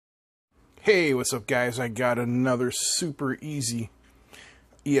Hey, what's up guys? I got another super easy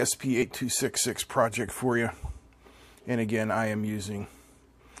ESP8266 project for you. And again, I am using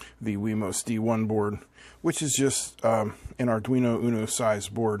the WeMos D1 board, which is just an Arduino Uno size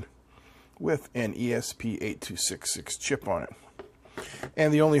board with an ESP8266 chip on it.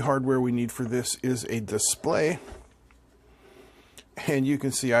 And the only hardware we need for this is a display. And you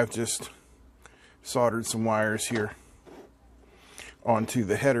can see I've just soldered some wires here onto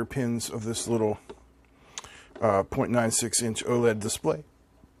the header pins of this little 0.96 inch OLED display.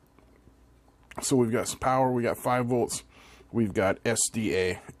 So we've got some power, we got 5 volts, we've got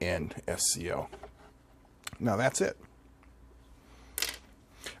SDA and SCL. Now that's it.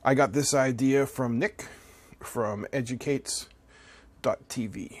 I got this idea from Nick from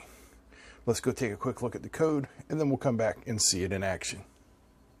educates.tv. Let's go take a quick look at the code and then we'll come back and see it in action.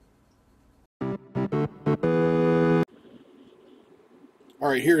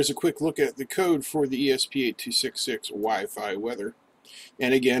 Alright, here is a quick look at the code for the ESP8266 Wi-Fi weather.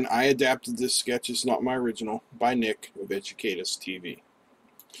 And again, I adapted this sketch, it's not my original, by Nick of Educates.tv.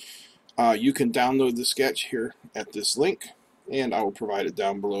 You can download the sketch here at this link, and I will provide it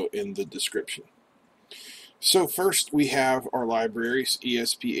down below in the description. So first we have our libraries,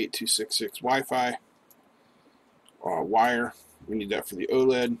 ESP8266 Wi-Fi, wire, we need that for the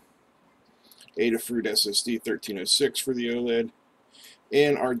OLED, Adafruit SSD 1306 for the OLED,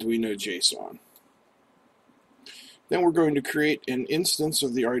 and Arduino JSON. Then we're going to create an instance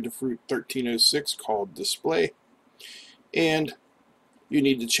of the Adafruit 1306 called display, and you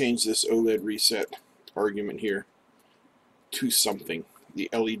need to change this OLED reset argument here to something. The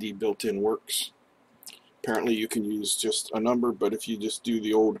LED built-in works. Apparently you can use just a number, but if you just do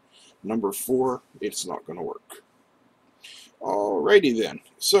the old number 4, it's not going to work. Alrighty then,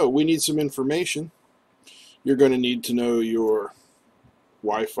 so we need some information. You're going to need to know your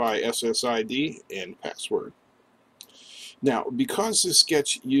Wi-Fi SSID and password. Now, because this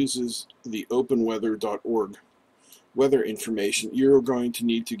sketch uses the openweather.org weather information, you're going to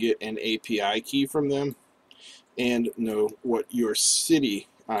need to get an API key from them and know what your city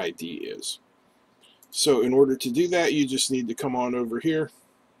ID is. So in order to do that, you just need to come on over here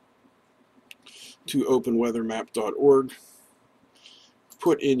to openweathermap.org,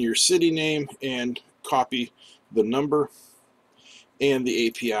 put in your city name and copy the number. And the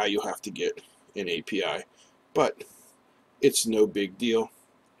API, you'll have to get an API, but it's no big deal,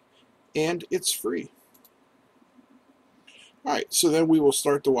 and it's free. Alright, so then we will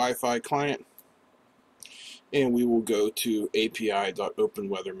start the Wi-Fi client, and we will go to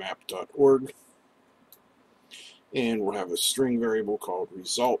api.openweathermap.org, and we'll have a string variable called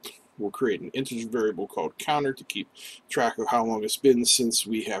result. We'll create an integer variable called counter to keep track of how long it's been since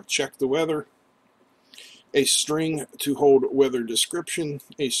we have checked the weather. A string to hold weather description,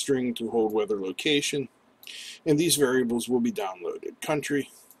 a string to hold weather location, and these variables will be downloaded.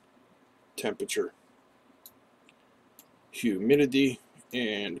 Country, temperature, humidity,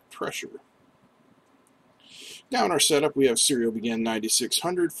 and pressure. Now in our setup we have serial begin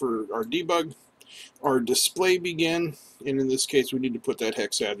 9600 for our debug, our display begin, and in this case we need to put that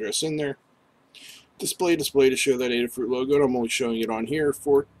hex address in there. Display to show that Adafruit logo, and I'm only showing it on here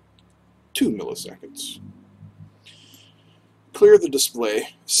for 2 milliseconds. Clear the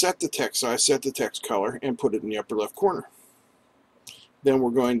display, set the text size, set the text color, and put it in the upper left corner. Then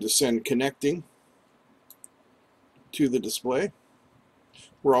we're going to send connecting to the display.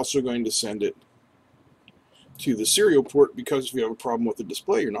 We're also going to send it to the serial port, because if you have a problem with the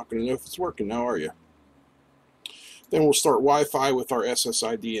display, you're not going to know if it's working now, are you? Then we'll start Wi-Fi with our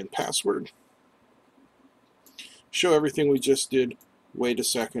SSID and password. Show everything we just did, wait a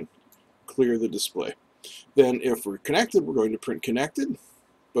second, clear the display. Then if we're connected, we're going to print connected,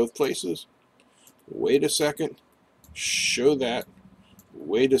 both places. Wait a second, show that,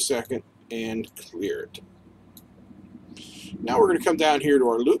 wait a second, and clear it. Now we're going to come down here to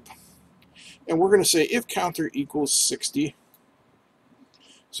our loop, and we're going to say if counter equals 60,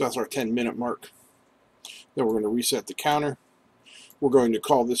 so that's our 10-minute mark. Then we're going to reset the counter. We're going to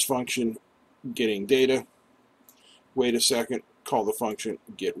call this function getting data. Wait a second, call the function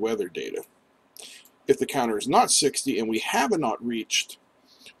get weather data. If the counter is not 60 and we have not reached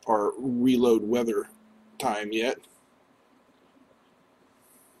our reload weather time yet,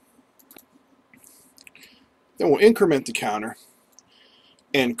 then we'll increment the counter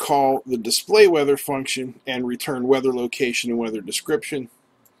and call the display weather function and return weather location and weather description.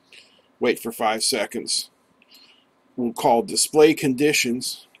 Wait for 5 seconds. We'll call display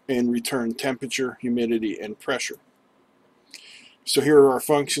conditions and return temperature, humidity, and pressure. So here are our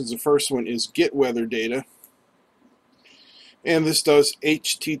functions. The first one is get weather data, And this does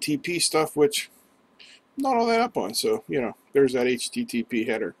HTTP stuff, which I'm not all that up on. So, you know, there's that HTTP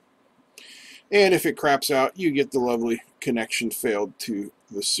header. And if it craps out, you get the lovely connection failed to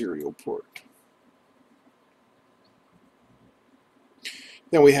the serial port.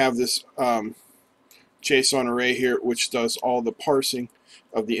 Then we have this JSON array here, which does all the parsing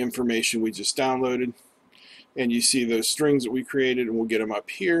of the information we just downloaded. And you see those strings that we created, and we'll get them up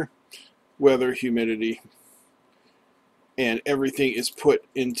here. Weather, humidity, and everything is put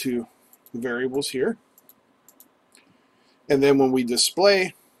into the variables here. And then when we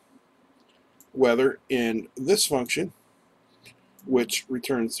display weather in this function, which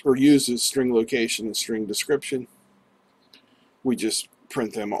returns or uses string location and string description, we just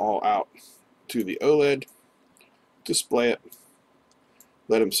print them all out to the OLED, display it,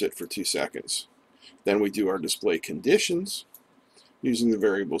 let them sit for 2 seconds. Then we do our display conditions using the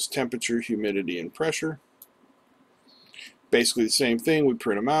variables temperature, humidity, and pressure. Basically the same thing, we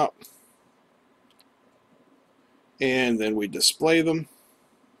print them out, and then we display them.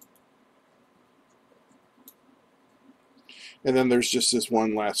 And then there's just this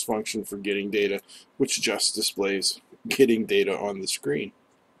one last function for getting data, which just displays getting data on the screen.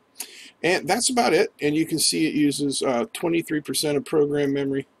 And that's about it. And you can see it uses 23% of program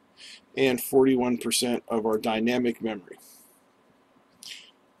memory and 41% of our dynamic memory,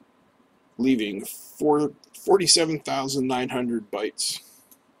 leaving 47,900 bytes.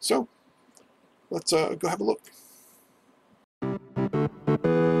 So let's go have a look.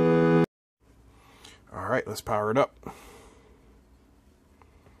 All right, let's power it up.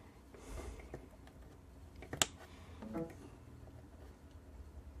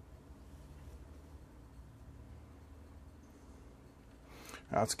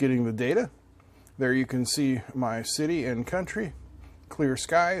 Now it's getting the data. There you can see my city and country, clear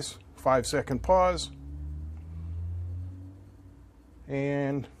skies, 5-second pause,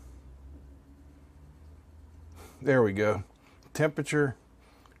 and there we go. Temperature,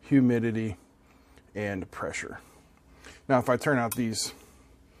 humidity, and pressure. Now if I turn out these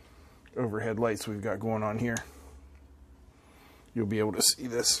overhead lights we've got going on here, you'll be able to see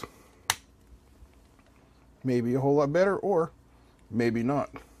this. Maybe a whole lot better, or maybe not.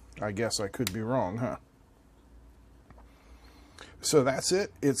 I guess I could be wrong, huh? So that's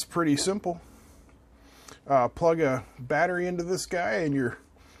it. It's pretty simple. Plug a battery into this guy and you're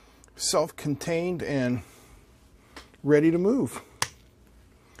self-contained and ready to move.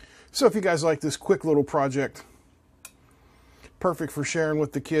 So if you guys like this quick little project, perfect for sharing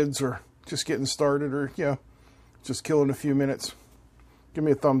with the kids or just getting started, or, you know, just killing a few minutes, give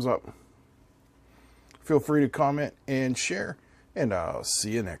me a thumbs up. Feel free to comment and share, and I'll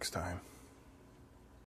see you next time.